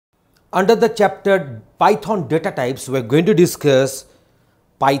Under the chapter Python data types, we are going to discuss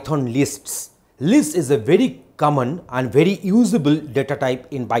Python lists. List is a very common and very usable data type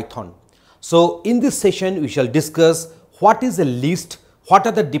in Python. So in this session, we shall discuss what is a list, what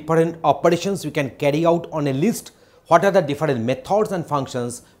are the different operations we can carry out on a list, what are the different methods and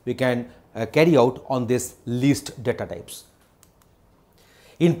functions we can carry out on this list data types.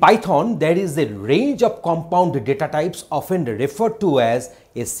 In Python, there is a range of compound data types often referred to as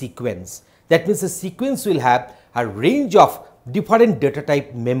a sequence. That means a sequence will have a range of different data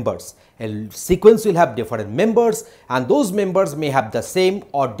type members. A sequence will have different members and those members may have the same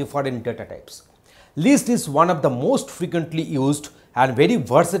or different data types. List is one of the most frequently used and very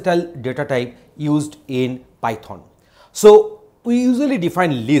versatile data type used in Python. So we usually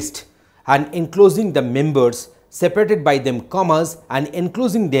define list and enclosing the members separated by them commas and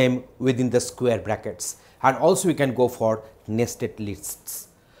enclosing them within the square brackets, and also we can go for nested lists.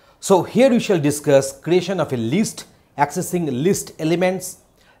 So here we shall discuss creation of a list, accessing list elements,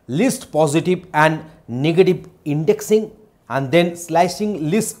 list positive and negative indexing, and then slicing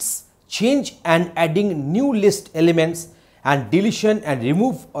lists, change and adding new list elements, and deletion and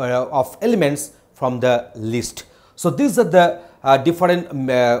remove of elements from the list. So these are the different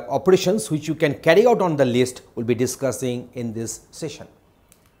operations which you can carry out on the list. We'll be discussing in this session.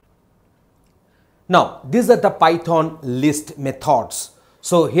 Now these are the Python list methods.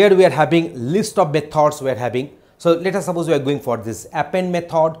 So here we are having list of methods we are having. So let us suppose we are going for this append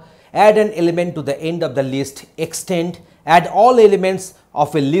method, add an element to the end of the list, extend, add all elements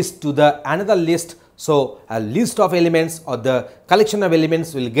of a list to the another list. So a list of elements or the collection of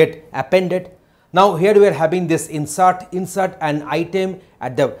elements will get appended. Now here we are having this insert an item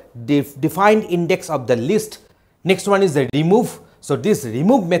at the defined index of the list. Next one is the remove. So this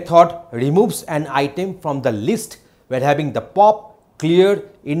remove method removes an item from the list. We are having the pop, clear,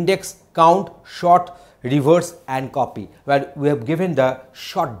 index, count, sort, reverse and copy, where we have given the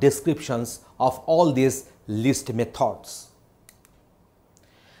short descriptions of all these list methods.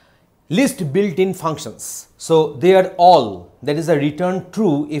 List built-in functions. So they are all, that is a return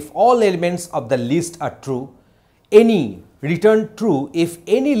true if all elements of the list are true, any return true if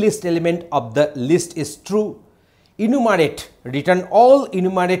any list element of the list is true, enumerate, return all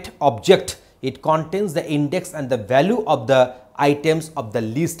enumerate object, it contains the index and the value of the items of the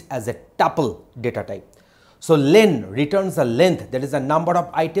list as a tuple data type. So len returns the length, that is the number of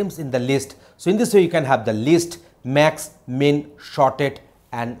items in the list. So in this way you can have the list, max, min, sorted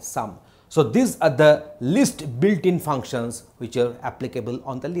and sum. So these are the list built-in functions which are applicable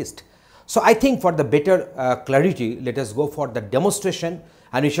on the list. So I think for the better clarity, let us go for the demonstration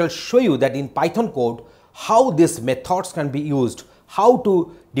and we shall show you that in Python code how these methods can be used, how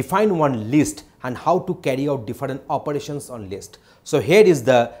to define one list and how to carry out different operations on list. So here is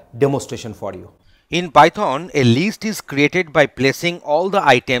the demonstration for you. In Python, a list is created by placing all the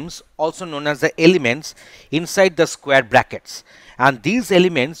items, also known as the elements, inside the square brackets. And these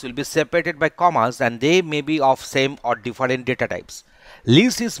elements will be separated by commas and they may be of same or different data types.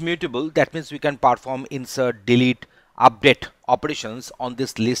 List is mutable, that means we can perform insert, delete, update operations on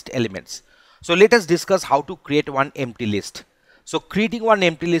this list elements. So let us discuss how to create one empty list. So creating one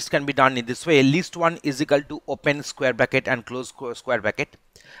empty list can be done in this way. List1 is equal to open square bracket and close square bracket.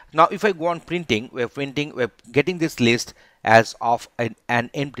 Now if I go on printing, we're getting this list as of an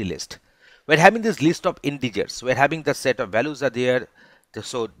empty list. We're having this list of integers. We're having the set of values are there.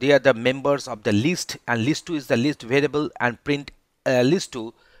 So they are the members of the list and list2 is the list variable and print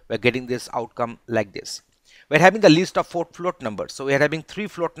list2. We're getting this outcome like this. We're having the list of 4 float numbers. So we're having 3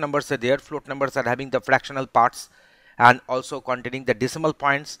 float numbers are there. Float numbers are having the fractional parts and also containing the decimal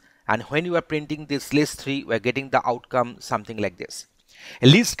points, and when you are printing this list 3, we are getting the outcome something like this. A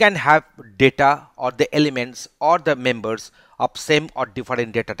list can have data or the elements or the members of same or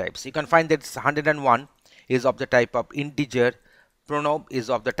different data types. You can find that 101 is of the type of integer, pronob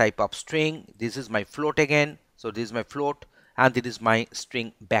is of the type of string, this is my float again, so this is my float and this is my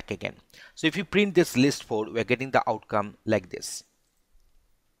string back again. So if you print this list 4, we are getting the outcome like this.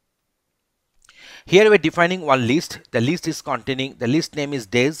 Here we are defining one list. The list is containing, the list name is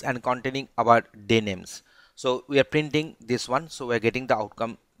days and containing our day names. So we are printing this one. So we are getting the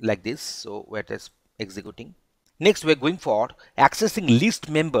outcome like this. So we are just executing. Next we are going for accessing list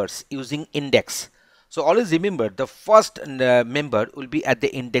members using index. So always remember the first member will be at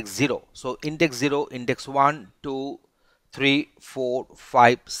the index 0. So index 0, index 1, 2, 3, 4,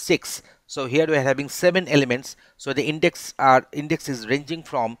 5, 6. So here we are having 7 elements. So the index is ranging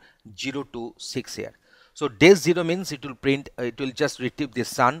from 0 to 6 here. So days 0 means it will print, it will just retrieve the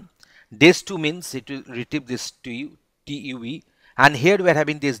sun. Days 2 means it will retrieve this TUV, and here we are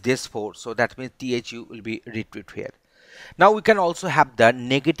having this 4, so that means THU will be retrieved here. Now we can also have the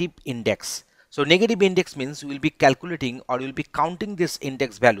negative index. So negative index means we will be calculating or we will be counting this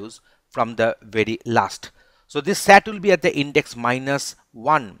index values from the very last. So this SAT will be at the index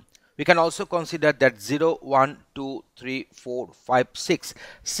 -1. We can also consider that 0, 1, 2, 3, 4, 5, 6.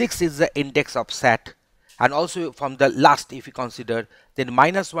 6 is the index of SAT, and also from the last if you consider, then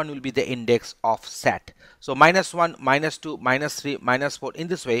 -1 will be the index of SAT. So -1, -2, -3, -4, in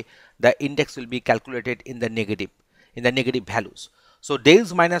this way the index will be calculated in the negative values. So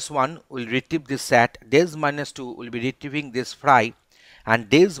days -1 will retrieve this SAT, days -2 will be retrieving this fry, and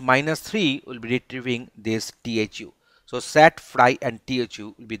days -3 will be retrieving this THU. So SAT, fry and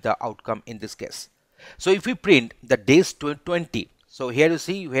THU will be the outcome in this case. So if we print the days 20, so here you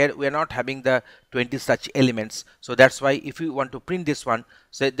see where we are not having the 20 such elements. So that's why if you want to print this one,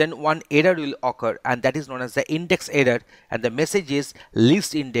 so then one error will occur, and that is known as the index error, and the message is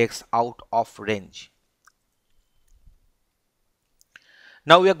list index out of range.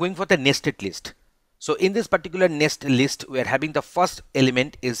 Now we are going for the nested list. So in this particular nest list, we are having the first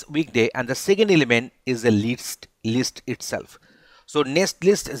element is weekday and the second element is the list itself. So nest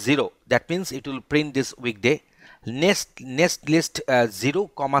list 0, that means it will print this weekday. Nest list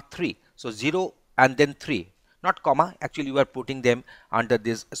 0, 3. So 0 and then 3, not comma, actually you are putting them under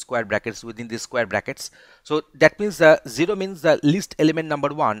these square brackets, within these square brackets. So that means the 0 means the list element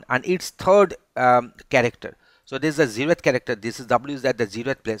number 1 and its third character. So this is the 0th character, this is W is at the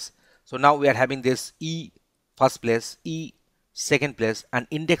 0th place. So now we are having this E first place, E second place, and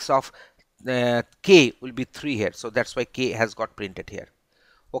index of K will be 3 here. So that's why K has got printed here.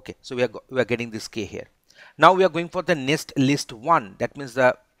 Okay, so we are getting this K here. Now we are going for the nest list 1, that means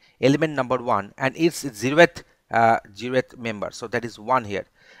the element number 1 and its 0th member, so that is 1 here,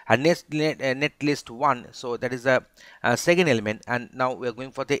 and net list 1, so that is the second element, and now we are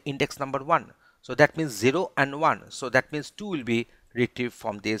going for the index number 1, so that means 0 and 1, so that means 2 will be retrieved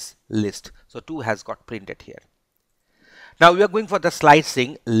from this list. So 2 has got printed here. Now we are going for the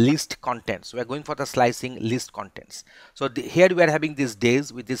slicing list contents. We are going for the slicing list contents. So here we are having these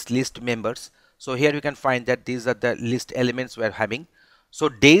days with this list members. So here you can find that these are the list elements we are having. So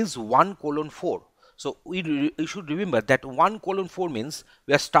days 1:4. So we should remember that 1:4 means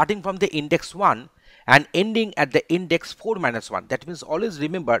we are starting from the index 1 and ending at the index 4 minus 1. That means always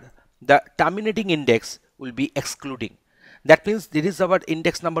remember the terminating index will be excluding. That means this is our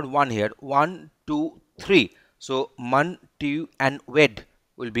index number 1 here, 1, 2, 3. So month, 2 and wed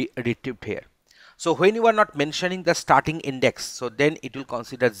will be retrieved here. So when you are not mentioning the starting index, so then it will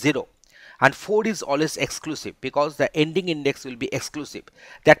consider 0. And 4 is always exclusive because the ending index will be exclusive.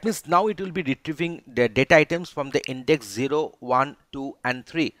 That means now it will be retrieving the data items from the index 0, 1, 2 and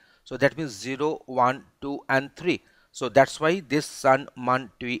 3. So that means 0, 1, 2 and 3. So that's why this sun,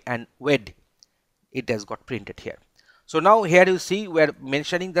 month, 2 and wed, it has got printed here. So now here you see we are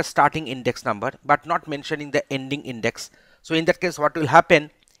mentioning the starting index number but not mentioning the ending index. So in that case what will happen,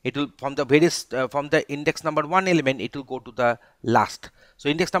 it will from the various from the index number 1 element it will go to the last. So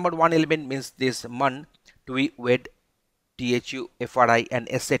index number 1 element means this month, TUI, wed, THU, FRI and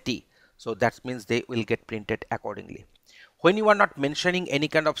SAT. So that means they will get printed accordingly. When you are not mentioning any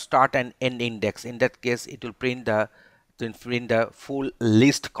kind of start and end index, in that case it will print the full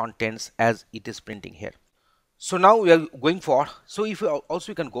list contents as it is printing here. So now we are going for, so if you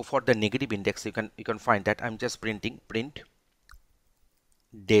also you can go for the negative index, you can find that I'm just printing print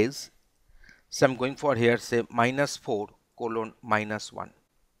days. So I'm going for here say -4:-1.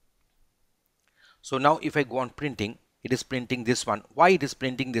 So now if I go on printing, it is printing this one. Why it is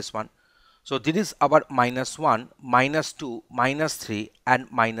printing this one? So this is our -1, -2, -3 and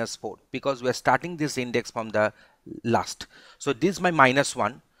 -4 because we are starting this index from the last. So this is my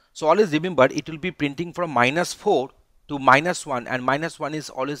 -1. So always remember it will be printing from -4 to -1 and -1 is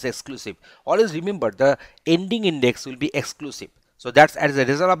always exclusive. Always remember the ending index will be exclusive. So that's as a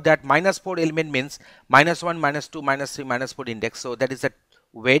result of that -4 element means -1, -2, -3, -4 index. So that is a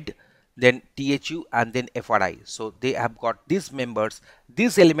wed, then THU and then FRI. So they have got these members,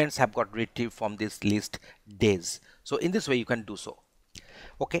 these elements have got retrieved from this list days. So in this way you can do so.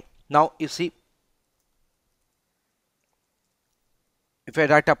 Okay, now you see if I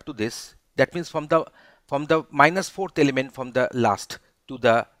write up to this, that means from the -4th element from the last to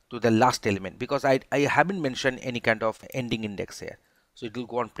the last element, because I haven't mentioned any kind of ending index here. So it will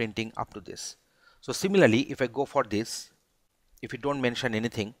go on printing up to this. So similarly, if I go for this, if you don't mention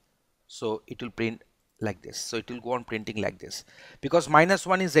anything, so it will print like this. So it will go on printing like this because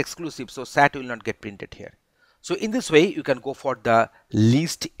 -1 is exclusive, so SAT will not get printed here. So in this way you can go for the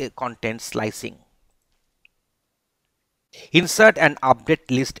list content slicing. Insert and update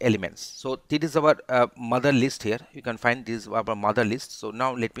list elements. So this is our mother list here. You can find this our mother list. So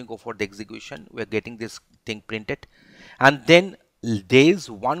now let me go for the execution. We're getting this thing printed, and then days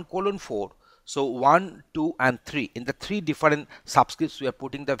 1:4. So 1, 2 and 3, in the three different subscripts we are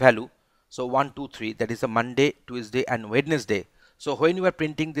putting the value. So 1, 2, 3, that is a Monday, Tuesday and Wednesday. So when you are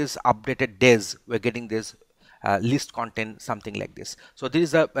printing this updated days, we're getting this list content something like this. So this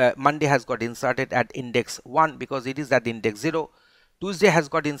is a Monday has got inserted at index 1 because it is at index 0. Tuesday has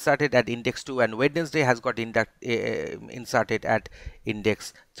got inserted at index 2 and Wednesday has got inserted at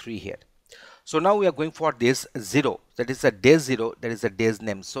index 3 here. So now we are going for this 0, that is a day 0, that is a day's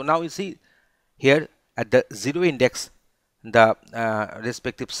name. So now you see here at the 0 index, the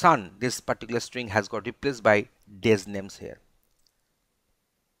respective sun, this particular string has got replaced by days names here.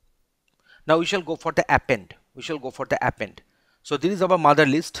 Now we shall go for the append. We shall go for the append. So this is our mother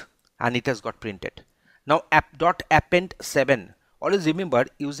list and it has got printed. Now app.append 7. Always remember,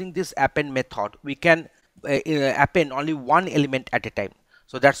 using this append method, we can append only one element at a time.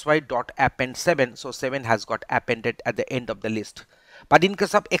 So that's why .append 7. So 7 has got appended at the end of the list. But in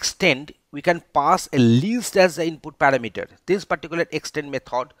case of extend, we can pass a list as the input parameter. This particular extend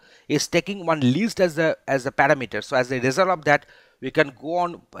method is taking one list as a parameter. So as a result of that, we can go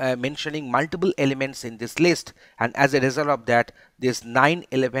on mentioning multiple elements in this list, and as a result of that, this 9,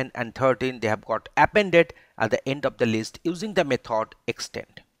 11 and 13, they have got appended at the end of the list using the method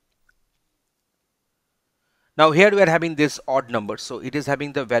extend. Now here we are having this odd number, so it is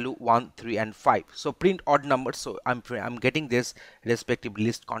having the value 1, 3 and 5. So print odd numbers, so I'm getting this respective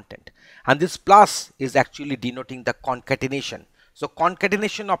list content, and this plus is actually denoting the concatenation. So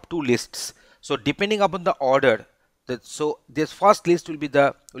concatenation of two lists. So depending upon the order, so this first list will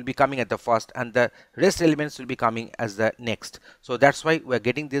be coming at the first, and the rest elements will be coming as the next. So that's why we're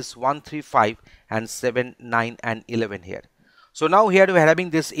getting this 1, 3, 5 and 7, 9 and 11 here. So now here we're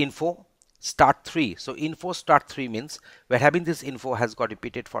having this info start 3. So info start 3 means we're having this info has got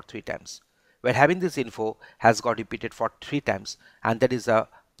repeated for 3 times. We're having this info has got repeated for 3 times, and that is a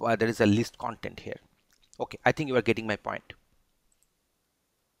list content here. Okay, I think you are getting my point.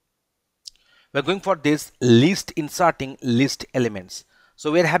 We're going for this list inserting list elements.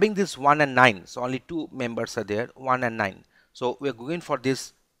 So we're having this 1 and 9. So only two members are there, 1 and 9. So we're going for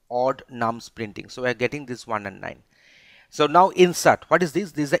this odd nums printing. So we're getting this 1 and 9. So now insert. What is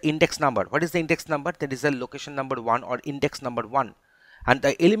this? This is the index number. What is the index number? That is a location number 1 or index number 1. And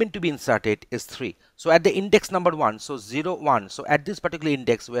the element to be inserted is 3. So at the index number 1, so 0, 1. So at this particular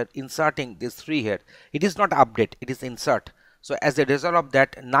index, we are inserting this 3 here. It is not update, it is insert. So as a result of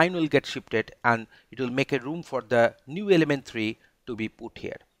that, 9 will get shifted and it will make a room for the new element 3 to be put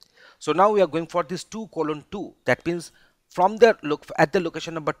here. So now we are going for this 2:2. That means from the at the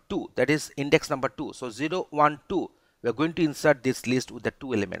location number 2, that is index number 2. So 0, 1, 2. We are going to insert this list with the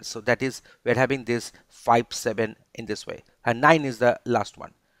 2 elements. So that is, we are having this 5, 7 in this way, and 9 is the last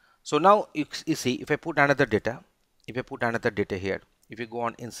one. So now you see, if I put another data, here, if you go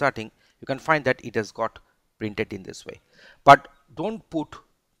on inserting, you can find that it has got printed in this way. But don't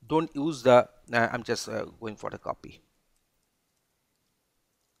use the I'm just going for a copy.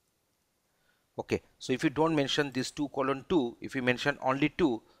 Okay, so if you don't mention this 2:2, if you mention only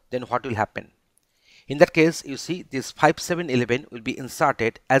 2, then what will happen? In that case, you see this 5, 7, 11 will be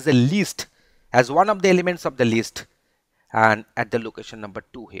inserted as a list, as one of the elements of the list, and at the location number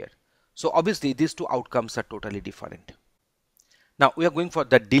 2 here. So obviously these two outcomes are totally different. Now we are going for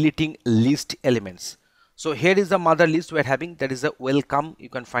the deleting list elements. So here is the mother list we are having, that is a welcome. You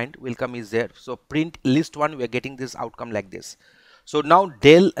can find welcome is there. So print list 1, we are getting this outcome like this. So now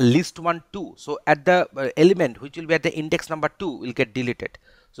del list 1, 2. So at the element which will be at the index number 2 will get deleted.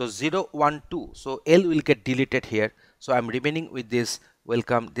 So 0, 1, 2. So L will get deleted here. So I'm remaining with this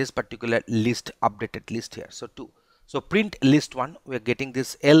welcome, this particular list, updated list here. So 2. So print list 1, we are getting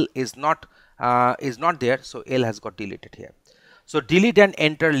this L is not there. So L has got deleted here. So delete and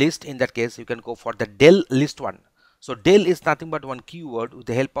enter list, in that case you can go for the del list 1. So del is nothing but one keyword with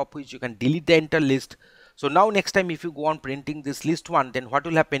the help of which you can delete the enter list. So now next time if you go on printing this list 1, then what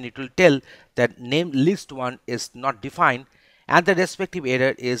will happen? It will tell that name list 1 is not defined, and the respective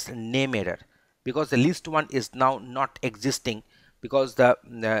error is name error, because the list 1 is now not existing, because the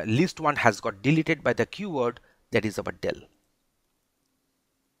list 1 has got deleted by the keyword that is our del.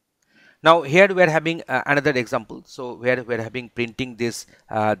 Now here we are having another example. So where we are having printing this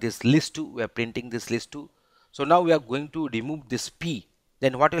this list 2, we are printing this list 2. So now we are going to remove this p.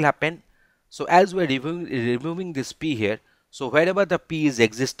 Then what will happen? So as we are removing this p here, so wherever the p is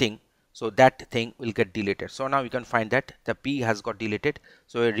existing, so that thing will get deleted. So now you can find that the p has got deleted.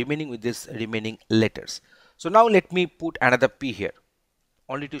 So we are remaining with this remaining letters. So now let me put another P here,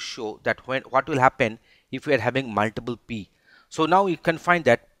 only to show that what will happen if we are having multiple P. So now you can find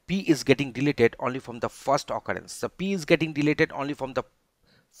that P is getting deleted only from the first occurrence. So P is getting deleted only from the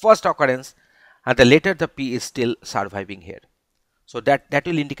first occurrence, and the later the P is still surviving here. So that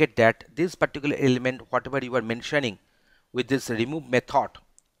will indicate that this particular element, whatever you are mentioning with this remove method,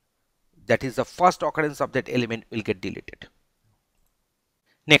 that is the first occurrence of that element, will get deleted.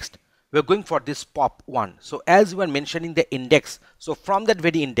 Next, we're going for this pop 1. So as we are mentioning the index, so from that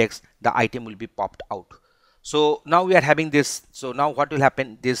very index the item will be popped out. So now we are having this. So now what will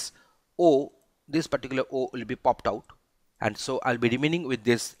happen, this O, this particular O will be popped out, and so I'll be remaining with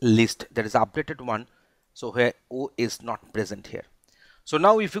this list, that is updated one, so where O is not present here. So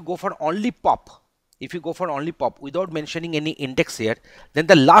now if you go for only pop, without mentioning any index here, then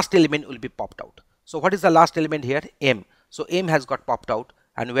the last element will be popped out. So what is the last element here? M. So M has got popped out,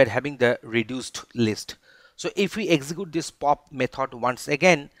 and we're having the reduced list. So if we execute this pop method once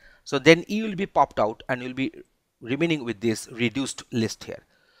again, so then E will be popped out and you'll be remaining with this reduced list here.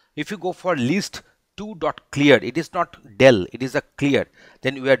 If you go for list 2.clear, it is not del, it is a clear,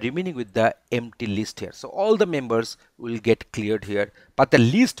 then we are remaining with the empty list here. So all the members will get cleared here, but the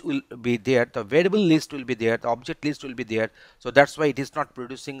list will be there, the variable list will be there, the object list will be there. So that's why it is not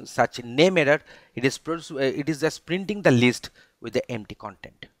producing such a name error. It is just printing the list with the empty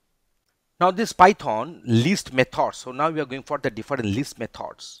content. Now this Python list method, so now we are going for the different list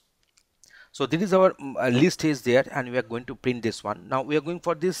methods. So this is our list is there, and we are going to print this one. Now we are going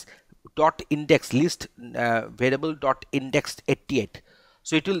for this dot index list variable dot indexed 88.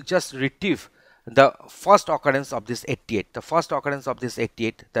 So it will just retrieve the first occurrence of this 88,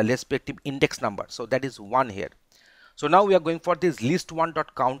 the respective index number. So that is 1 here. So now we are going for this list 1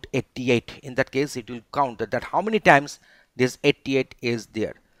 dot count 88. In that case, it will count that how many times this 88 is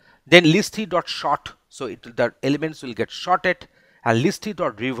there. Then list 3 dot sort, so the elements will get sorted, and list 3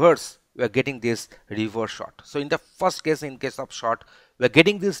 dot reverse, we are getting this reverse sort. So in the first case, in case of sort, we are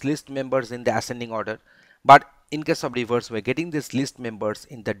getting these list members in the ascending order, but in case of reverse, we are getting these list members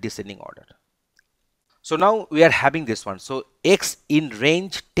in the descending order. So now we are having this one. So X in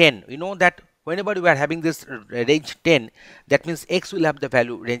range 10, you know that whenever we are having this range 10, that means X will have the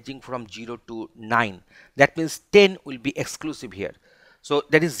value ranging from 0 to 9. That means 10 will be exclusive here. So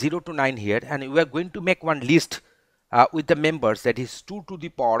that is 0 to 9 here, and we are going to make one list with the members, that is 2 to the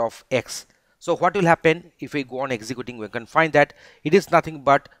power of X. So what will happen if we go on executing? We can find that it is nothing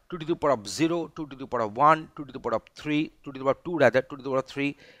but 2 to the power of 0, 2 to the power of 1, 2 to the power of 3, 2 to the power of 2 rather, 2 to the power of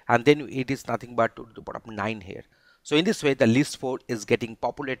 3, and then it is nothing but 2 to the power of 9 here. So in this way, the list 4 is getting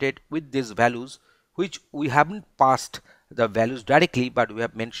populated with these values, which we haven't passed the values directly, but we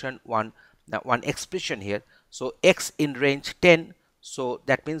have mentioned one expression here. So X in range 10, so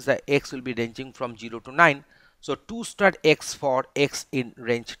that means the X will be ranging from 0 to 9. So 2 star X for X in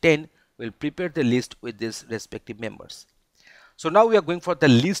range 10 will prepare the list with these respective members. So now we are going for the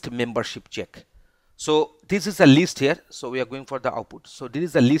list membership check. So this is a list here, so we are going for the output. So this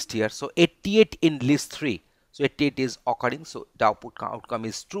is a list here. So 88 in list 3, so 88 is occurring, so the outcome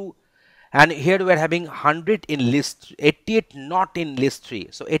is true. And here we are having 100 in list 88, not in list 3,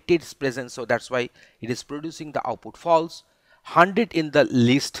 so 88 is present, so that's why it is producing the output false. 100 in the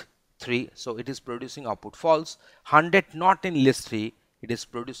list 3, so it is producing output false. 100 not in list 3, it is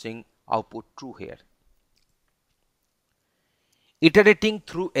producing output true here. Iterating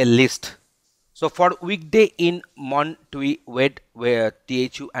through a list. So for weekday in mon, tui, wed, where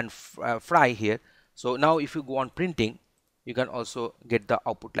thu and fry here. So now if you go on printing, you can also get the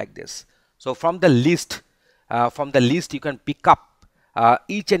output like this. So from the list you can pick up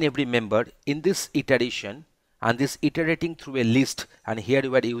each and every member in this iteration, and this iterating through a list, and here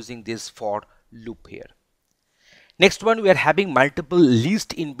we are using this for loop here. Next one, we are having multiple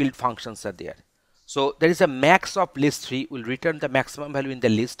list inbuilt functions are there. So there is a max of list 3 will return the maximum value in the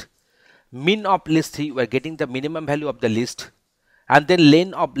list. Min of list 3, we are getting the minimum value of the list, and then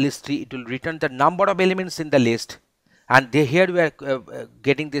len of list 3, it will return the number of elements in the list. And here we are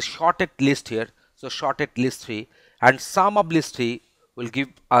getting this shorted list here, so shorted list 3, and sum of list 3 will give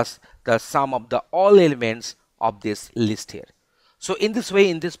us the sum of the all elements of this list here. So in this way,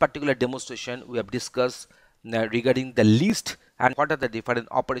 in this particular demonstration, we have discussed regarding the list and what are the different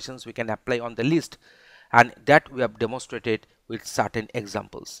operations we can apply on the list, and that we have demonstrated with certain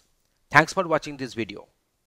examples. Thanks for watching this video.